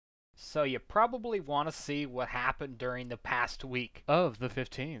So you probably want to see what happened during the past week of the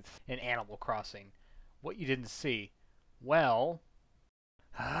 15th in Animal Crossing. What you didn't see. Well...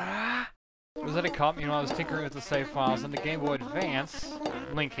 Rosetta caught me when I was tinkering with the save files on the Game Boy Advance.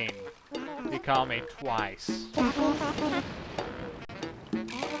 Linking. He caught me twice.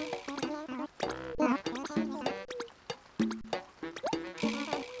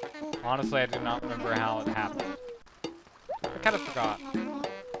 Honestly, I do not remember how it happened. I kind of forgot.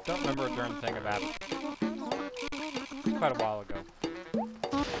 Don't remember a darn thing about it. Quite a while ago.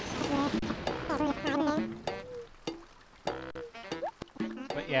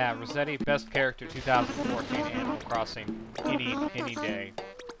 But yeah, Rossetti, best character 2014 Animal Crossing. Any day.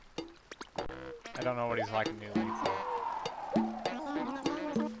 I don't know what he's like in New Leaf though.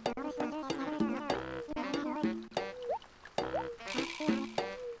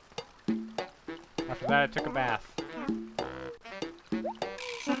 After that, I took a bath.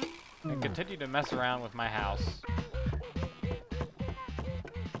 And continued to mess around with my house.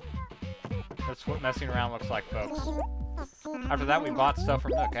 That's what messing around looks like, folks. After that, we bought stuff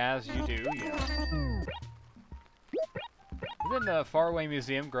from Nook, as you do, Then the Faraway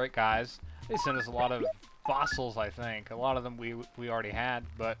Museum, great guys. They sent us a lot of fossils, I think. A lot of them we already had,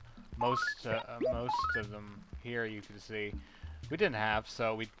 but most of them here you can see we didn't have,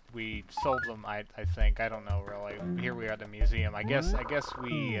 so we sold them. I think, I don't know really. Here we are at the museum. I guess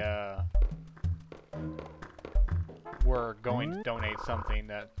we were going to donate something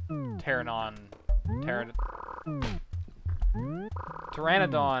that Pteranodon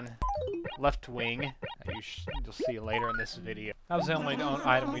Left Wing. You'll see later in this video. That was the only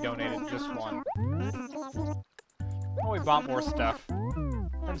item we donated, just one. Well, we bought more stuff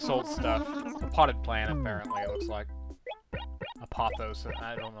and sold stuff. A potted plant, apparently, it looks like. A pothos.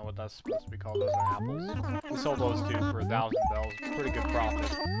 I don't know what that's supposed to be called. Those are apples. We sold those two for 1,000 bells. Pretty good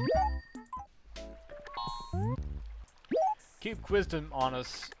profit. Cube quizzed him on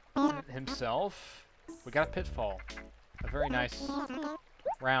us himself. We got a pitfall. A very nice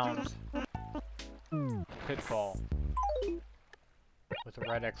round pitfall with a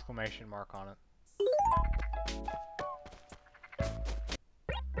red exclamation mark on it.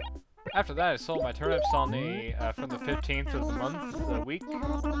 After that, I sold my turnips on the from the 15th of the month, the week.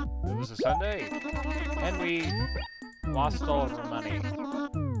 It was a Sunday, and we lost all of the money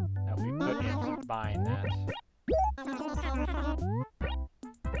that we put into buying that.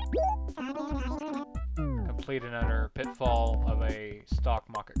 Complete another pitfall of a stock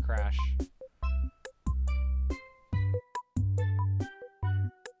market crash.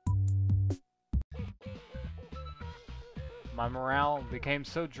 My morale became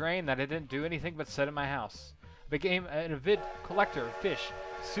so drained that I didn't do anything but sit in my house. I became an avid collector of fish.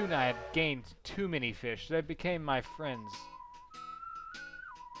 Soon I had gained too many fish. They became my friends.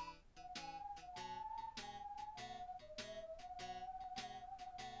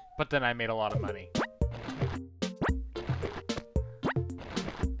 But then I made a lot of money.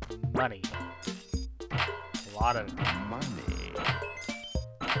 Money. A lot of money.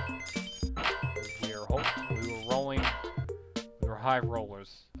 We were rolling. We were high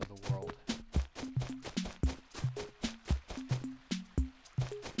rollers of the world.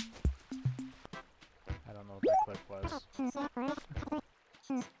 I don't know what that clip was.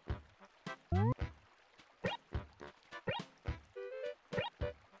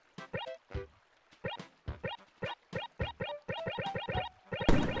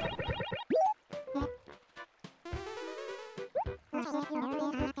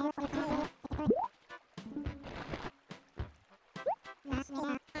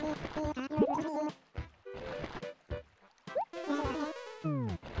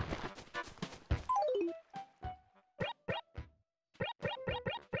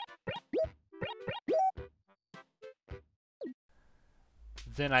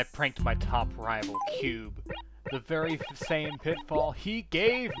 Then I pranked my top rival, Cube. The very same pitfall he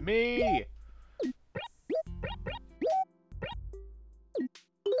gave me!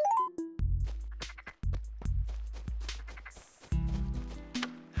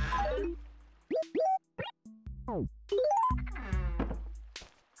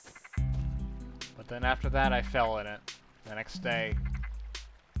 But then after that, I fell in it. The next day,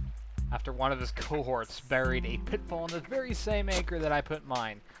 after one of his cohorts buried a pitfall in the very same anchor that I put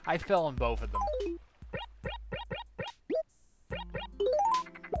mine, I fell in both of them.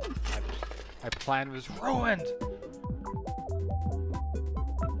 My plan was ruined!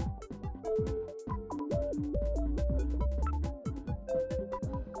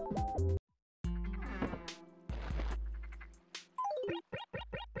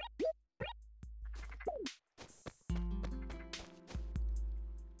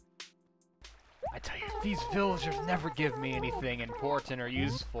 These villagers never give me anything important or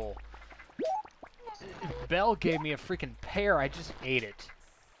useful. Belle gave me a freaking pear, I just ate it.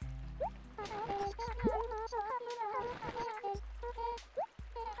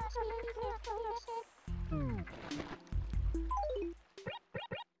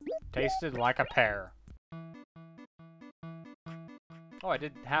 Tasted like a pear. Oh, I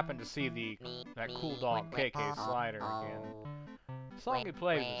did happen to see that cool dog KK slider again. The song he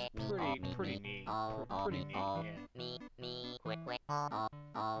played was pretty neat. Pretty neat, yeah.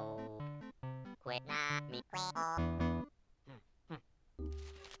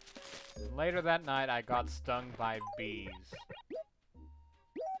 Later that night, I got stung by bees.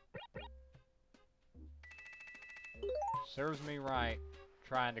 Serves me right,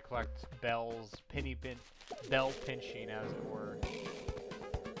 trying to collect Belle's bell pinching, as it were.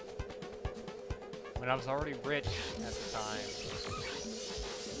 When I was already rich at the time.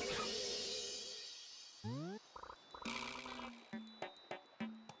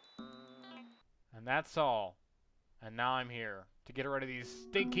 And that's all. And now I'm here to get rid of these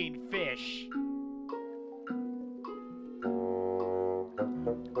stinking fish.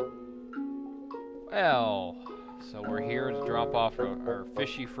 Well, so we're here to drop off our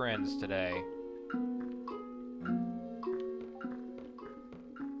fishy friends today.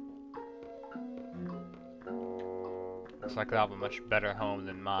 Looks like they'll have a much better home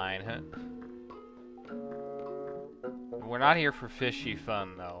than mine, huh? We're not here for fishy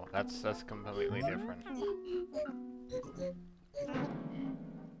fun, though. That's completely different.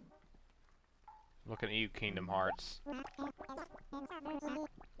 Looking at you, Kingdom Hearts.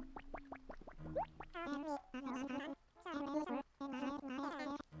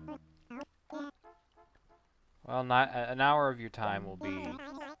 Well, an hour of your time will be...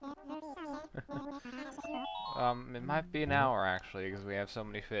 it might be an hour, actually, because we have so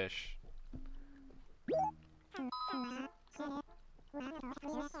many fish.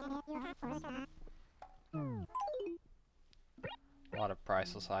 A lot of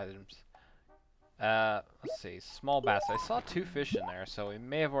priceless items. Let's see. Small bass. I saw 2 fish in there, so we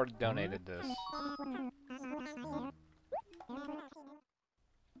may have already donated this.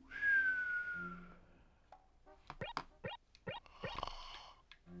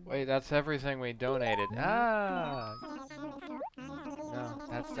 Wait, that's everything we donated. Ah! No,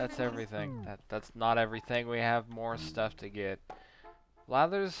 that's everything. That's not everything. We have more stuff to get.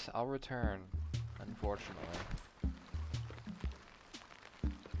 Lathers, I'll return, unfortunately.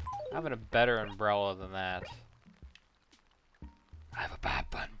 Having a better umbrella than that. I have a bad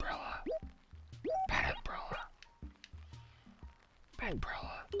umbrella. Bad umbrella. Bad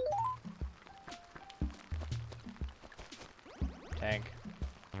umbrella. Tank.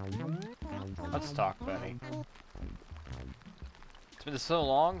 Let's talk, buddy. It's been so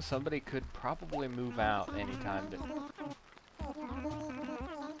long, somebody could probably move out anytime.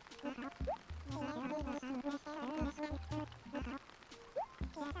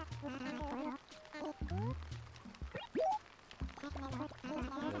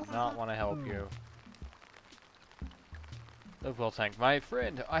 Does not want to help you. Live well, Tank. My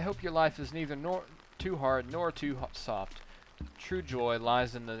friend, I hope your life is neither too hard nor too soft. True joy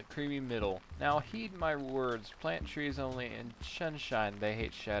lies in the creamy middle. Now heed my words. Plant trees only in sunshine. They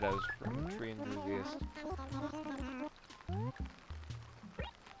hate shadows from a tree enthusiast.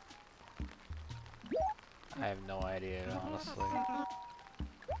 I have no idea, honestly.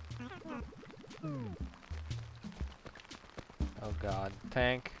 Oh god.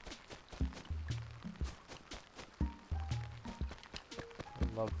 Tank.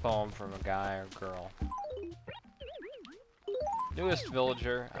 Love poem from a guy or girl. Newest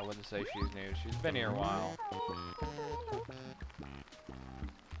villager. I wouldn't say she's new. She's been here a while.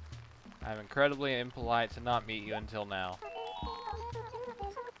 I'm incredibly impolite to not meet you until now.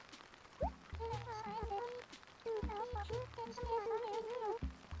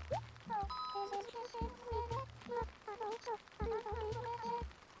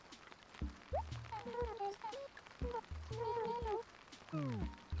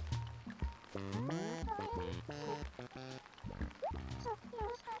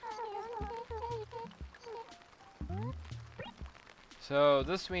 So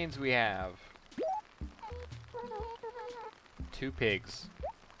this means we have 2 pigs.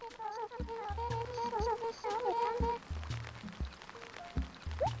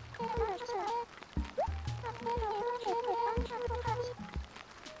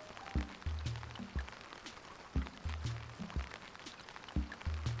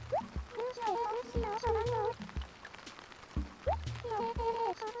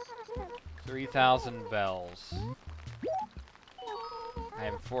 $3,000 bells. I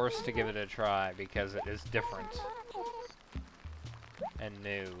am forced to give it a try because it is different and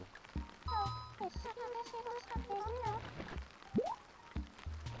new.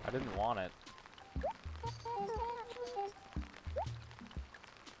 I didn't want it.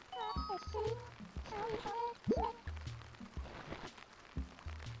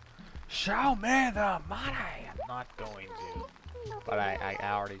 Show me the money! I'm not going to. But I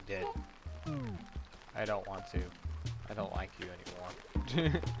already did. I don't want to. I don't like you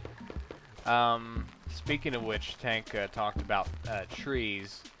anymore. Speaking of which, Tank talked about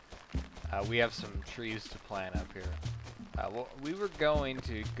trees. We have some trees to plant up here. Well, we were going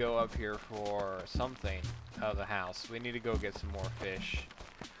to go up here for something out of the house. We need to go get some more fish.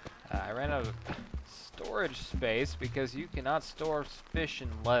 I ran out of storage space because you cannot store fish in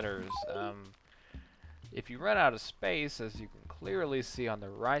letters. If you run out of space, as you can clearly see on the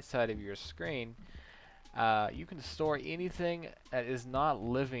right side of your screen, you can store anything that is not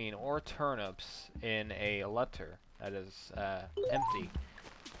living or turnips in a letter that is empty.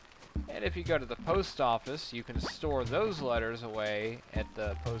 And if you go to the post office, you can store those letters away at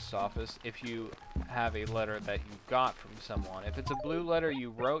the post office if you have a letter that you got from someone. If it's a blue letter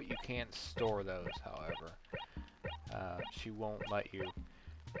you wrote, you can't store those, however. She won't let you.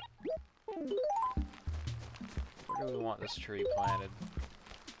 Where do we want this tree planted?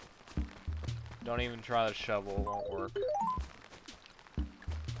 Don't even try the shovel, it won't work.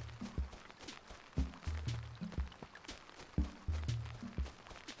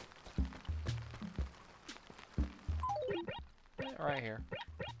 Right here.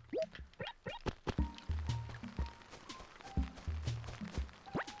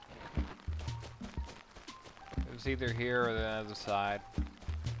 It was either here or the other side.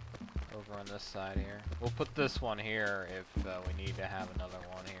 Over on this side here. We'll put this one here if we need to have another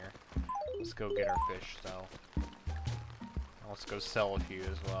one here. Let's go get our fish though. Let's go sell a few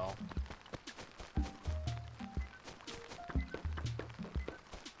as well.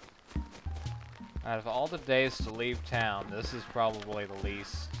 Out of all the days to leave town, this is probably the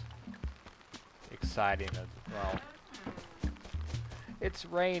least exciting of, well, it's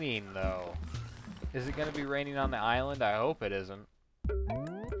raining though. Is it gonna be raining on the island? I hope it isn't.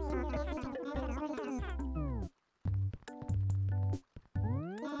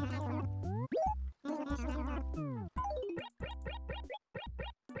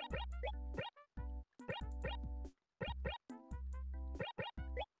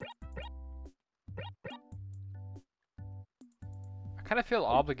 I kind of feel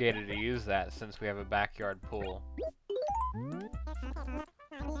obligated to use that since we have a backyard pool.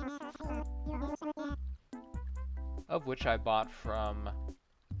 Of which I bought from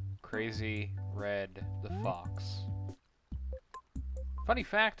Crazy Red the Fox. Funny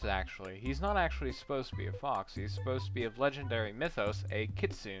fact, actually, he's not actually supposed to be a fox. He's supposed to be of legendary mythos, a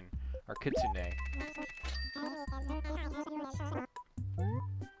kitsune, or kitsune.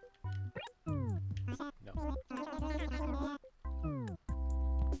 No.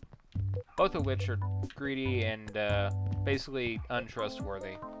 Both of which are greedy and basically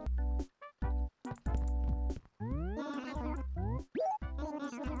untrustworthy.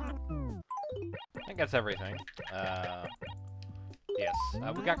 I think that's everything. Yes,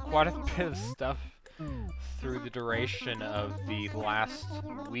 we got quite a bit of stuff through the duration of the last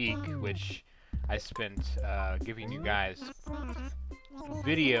week, which I spent giving you guys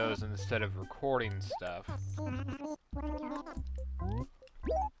videos instead of recording stuff.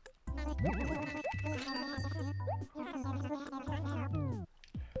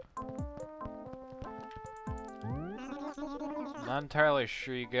 Not entirely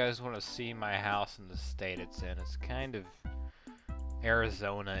sure you guys want to see my house in the state it's in. It's kind of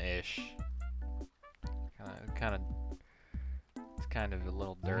Arizona-ish. It's kind of a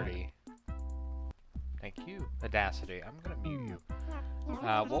little dirty. Thank you, Audacity. I'm gonna mute you.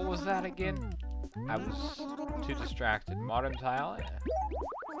 What was that again? I was too distracted. Modern tile?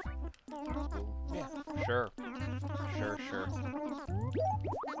 Yeah, sure. Sure.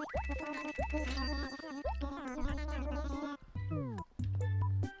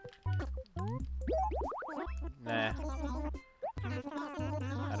 Nah.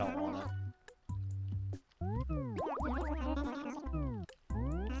 I don't want it.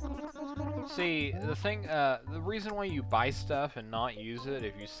 See, the thing, the reason why you buy stuff and not use it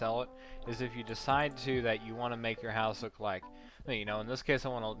if you sell it is if you decide to that you want to make your house look like, you know, in this case I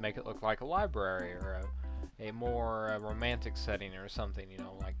want to make it look like a library or a more romantic setting or something, you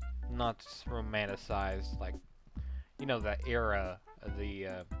know, like not romanticized, like, you know, that era of the,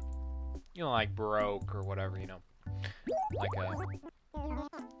 you know, like Baroque or whatever, you know, like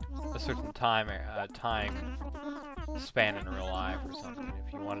a certain time span in real life or something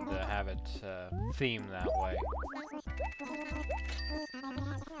if you wanted to have it themed that way.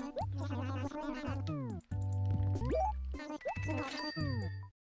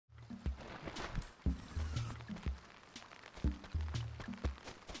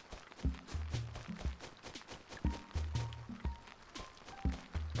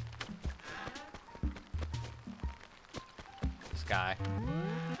 This guy.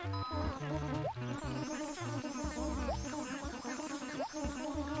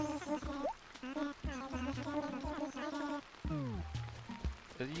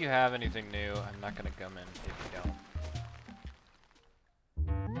 Do you have anything new? I'm not gonna come in if you don't.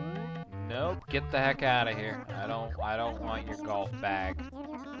 Nope, get the heck out of here. I don't want your golf bag.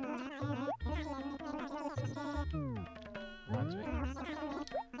 Reminds me.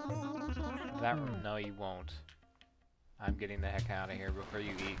 No, you won't. I'm getting the heck out of here before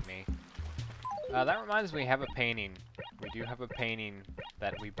you eat me. That reminds me, we have a painting. We do have a painting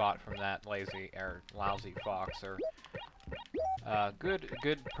that we bought from that lousy fox, or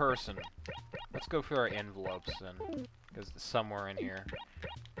good person. Let's go for our envelopes then, because somewhere in here,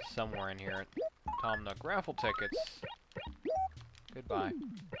 Tom Nook raffle tickets. Goodbye.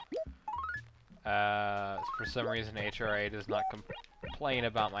 For some reason, HRA does not complain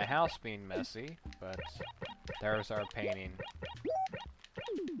about my house being messy, but there's our painting.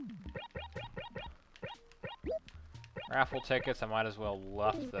 Raffle tickets, I might as well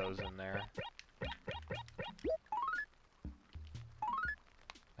left those in there.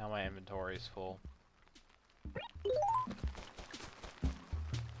 Now my inventory is full.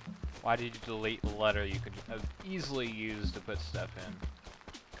 Why did you delete the letter you could have easily used to put stuff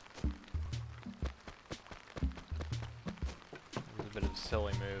in? It was a bit of a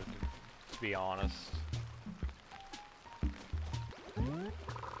silly move, to be honest.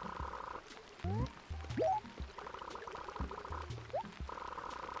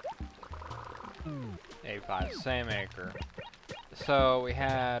 A5, same acre. So we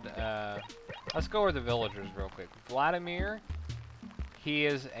had, let's go over the villagers real quick. Vladimir, he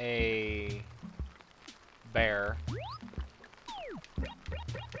is a bear.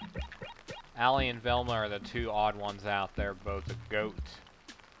 Allie and Velma are the two odd ones out there, both a goat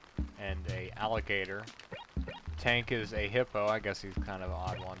and a alligator. Tank is a hippo, I guess he's kind of an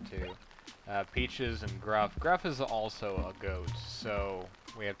odd one too. Peaches and Gruff. Gruff is also a goat, so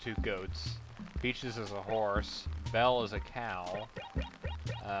we have two goats. Peaches is a horse. Belle is a cow.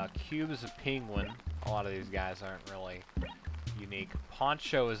 Cube is a penguin. A lot of these guys aren't really unique.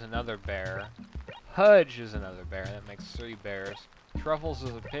 Poncho is another bear. Pudge is another bear. That makes 3 bears. Truffles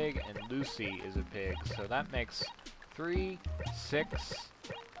is a pig, and Lucy is a pig. So that makes 3, 6,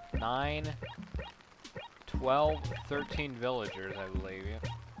 9, 12, 13 villagers, I believe. Yep.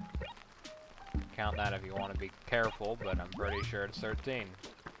 Count that if you want to be careful, but I'm pretty sure it's 13.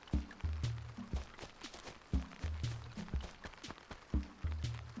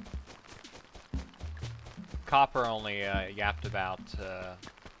 Copper only yapped about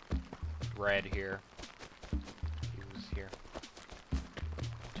Red here. He was here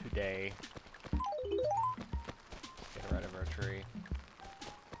today. Let's get rid of our tree.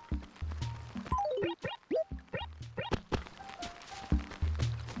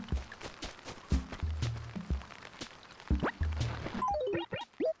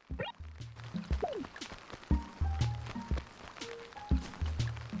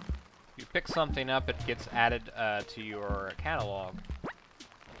 Pick something up, it gets added to your catalog.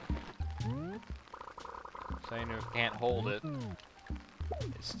 So even if you can't hold it,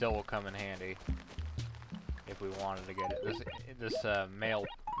 it still will come in handy if we wanted to get it. This mail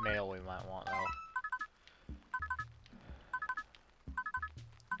we might want though.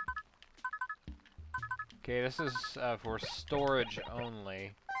 Okay, this is for storage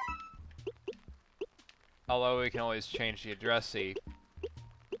only. Although we can always change the addressee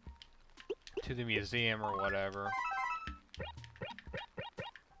to the museum or whatever.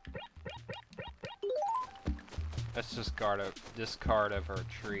 Let's just discard of our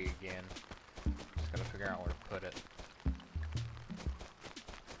tree again. Just gotta figure out where to put it.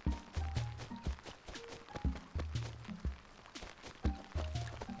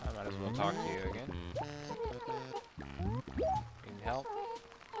 I might as well talk to you again. Need help?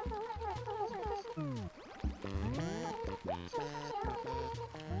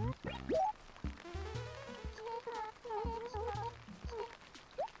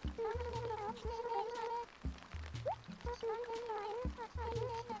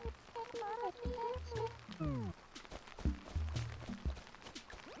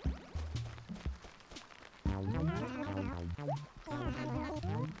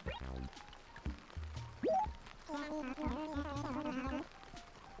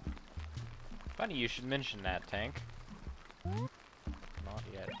 Funny you should mention that, Tank. Not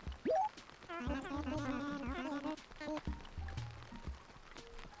yet.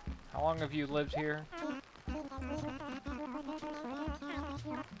 How long have you lived here?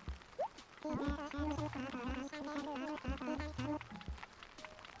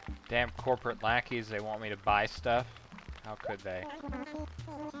 Damn corporate lackeys, they want me to buy stuff. How could they?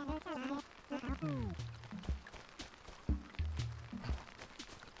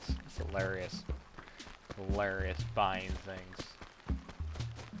 It's hilarious. Hilarious buying things.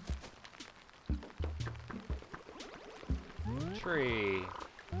 Tree.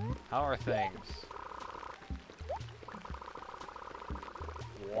 How are things?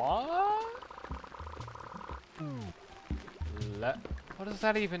 What? What does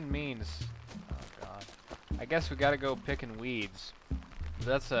that even mean? Oh god. I guess we gotta go picking weeds.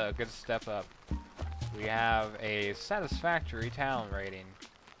 That's a good step up. We have a satisfactory town rating.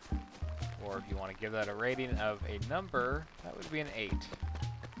 Or if you want to give that a rating of a number, that would be an 8.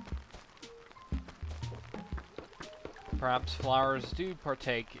 Perhaps flowers do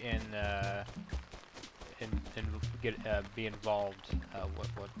partake in be involved.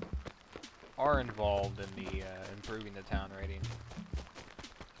 What are involved in the improving the town rating.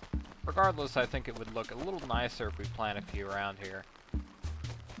 Regardless, I think it would look a little nicer if we plant a few around here.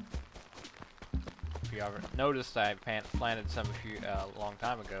 If you ever noticed, I planted some a long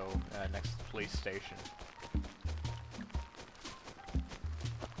time ago next to the police station.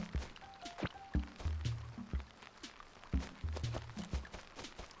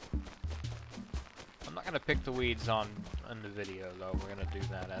 I'm not gonna pick the weeds on the video though. We're gonna do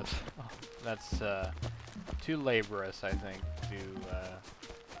that as that's too laborious, I think, to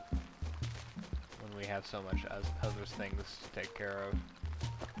when we have so much other things to take care of.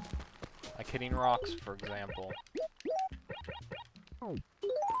 Like hitting rocks, for example.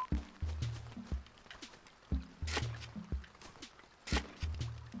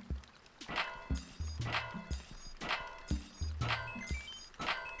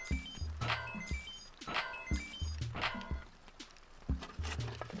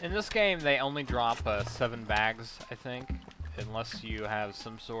 In this game, they only drop 7 bags, I think, unless you have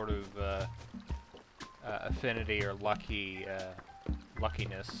some sort of affinity or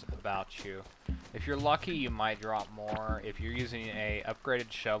luckiness about you. If you're lucky, you might drop more. If you're using a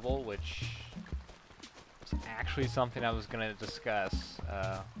upgraded shovel, which is actually something I was going to discuss,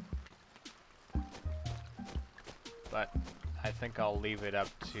 but I think I'll leave it up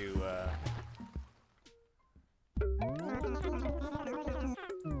to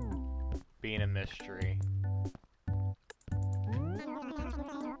being a mystery.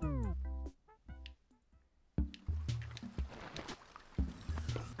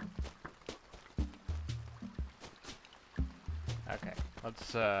 Okay,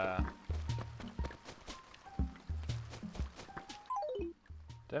 let's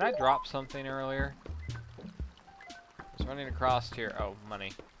did I drop something earlier? I was running across here. Oh,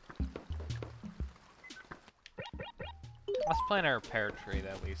 money. Let's plant our pear tree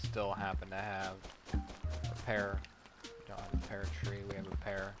that we still happen to have. A pear. We don't have a pear tree, we have a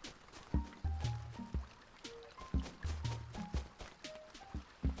pear.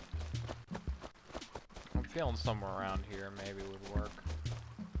 I'm feeling somewhere around here maybe would work.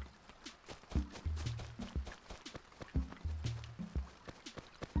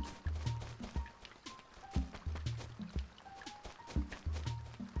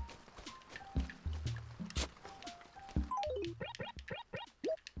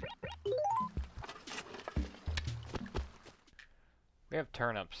 We have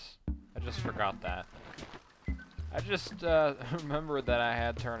turnips. I just forgot that. I just remembered that I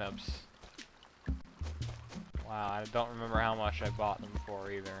had turnips. Wow, I don't remember how much I bought them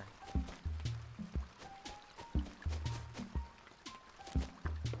for either.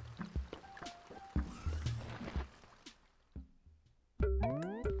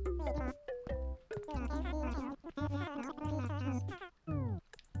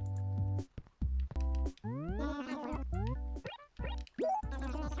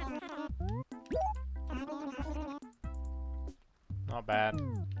 Not bad.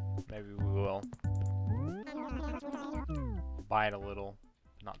 Maybe we will buy it a little,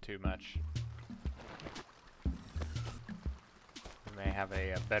 not too much. We may have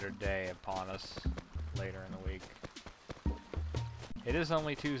a better day upon us later in the week. It is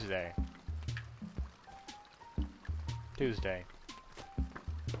only Tuesday. Tuesday.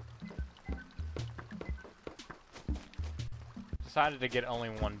 Decided to get only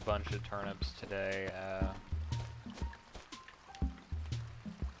one bunch of turnips today.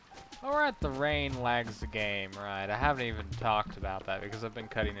 Alright, the rain lags the game, right. I haven't even talked about that because I've been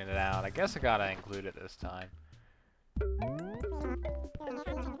cutting it out. I guess I gotta include it this time.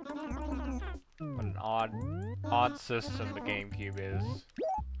 What an odd system the GameCube is.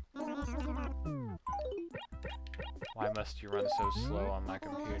 Why must you run so slow on my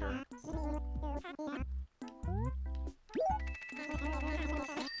computer?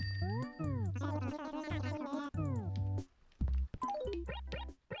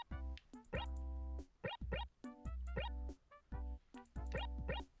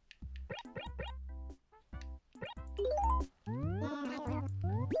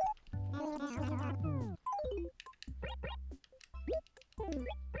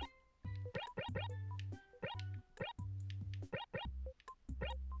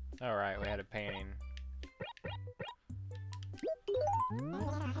 Alright, we had a painting.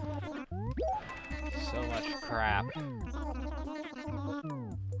 So much crap.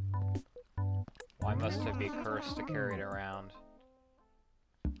 Why must I be cursed to carry it around?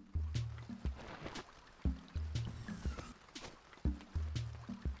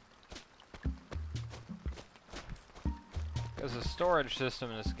 Because the storage system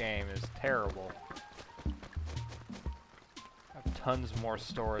in this game is terrible. I have tons more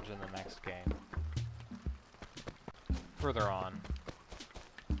storage in the next game. Further on.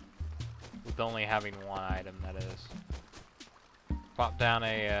 With only having one item, that is. Pop down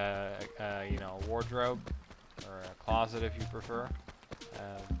a you know, wardrobe, or a closet if you prefer.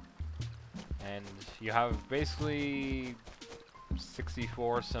 And you have basically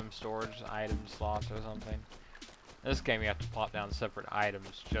 64 some storage item slots or something. In this game you have to plop down separate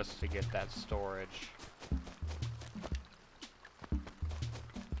items just to get that storage.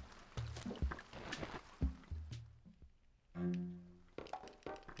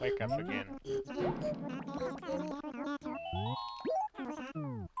 Wake up again. You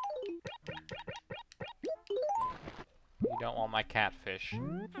don't want my catfish.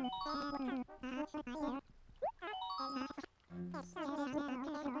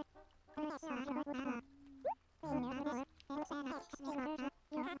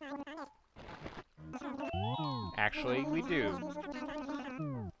 Actually, we do.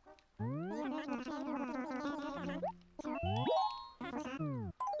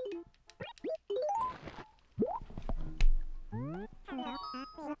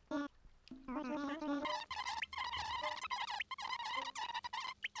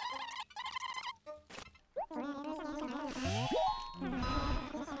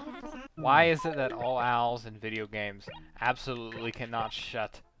 Why is it that all owls in video games absolutely cannot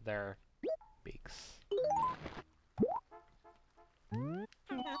shut their beaks?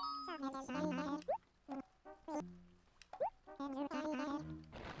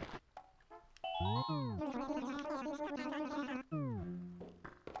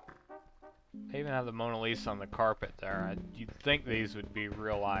 They even have the Mona Lisa on the carpet there. You'd think these would be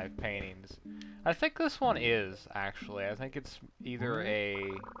real live paintings. I think this one is, actually. I think it's either a...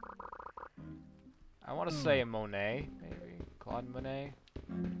 I want to say a Monet, maybe? Claude Monet?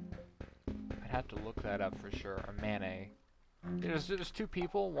 I'd have to look that up for sure. Or Manet. There's two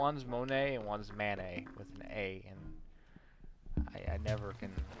people. One's Monet and one's Manet with an A. And I never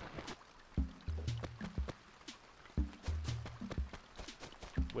can...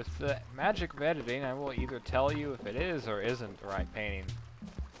 With the magic of editing, I will either tell you if it is or isn't the right painting.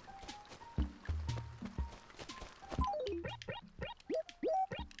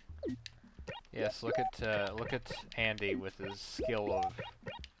 Yes, look at Andy with his skill of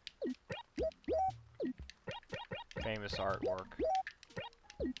famous artwork.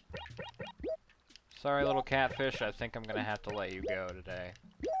 Sorry, little catfish, I think I'm gonna have to let you go today.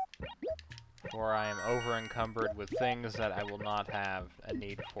 For I am over-encumbered with things that I will not have a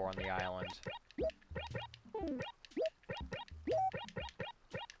need for on the island.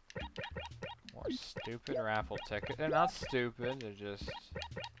 More stupid raffle tickets. They're not stupid, they're just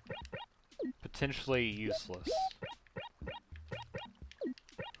potentially useless.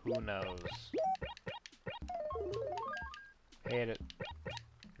 Who knows? Hate it.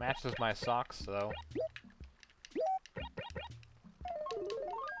 Matches my socks, though.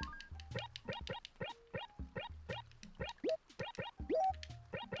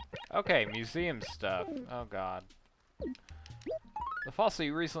 Okay, museum stuff. Oh god. The fossil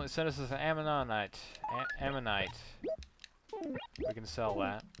you recently sent us is an ammonite. Ammonite. We can sell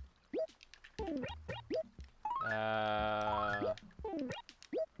that.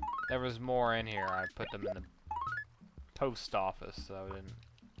 There was more in here. I put them in the post office, so I didn't...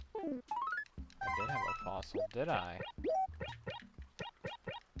 I did have a fossil, did I?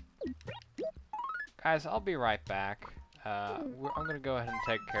 Guys, I'll be right back. I'm gonna go ahead and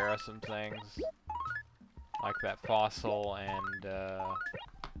take care of some things, like that fossil and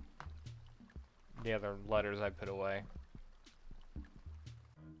the other letters I put away.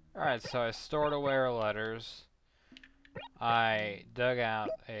 Alright, so I stored away our letters. I dug out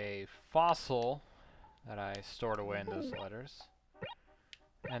a fossil that I stored away in those letters.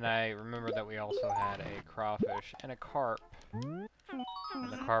 And I remembered that we also had a crawfish and a carp. And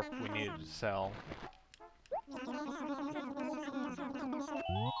the carp we needed to sell.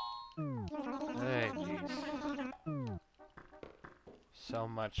 Hey, jeez. So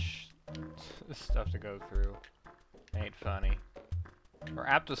much stuff to go through. Ain't funny. Our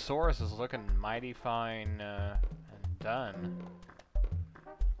Aptosaurus is looking mighty fine and done.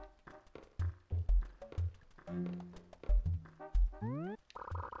 It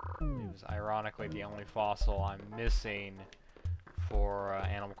was ironically the only fossil I'm missing for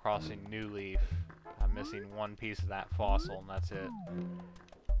Animal Crossing New Leaf. I'm missing one piece of that fossil, and that's it.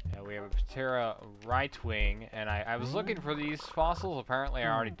 Yeah, we have a Patera right wing, and I was looking for these fossils. Apparently,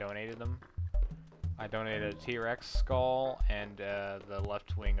 I already donated them. I donated a T-Rex skull and the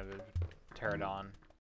left wing of the pterodon.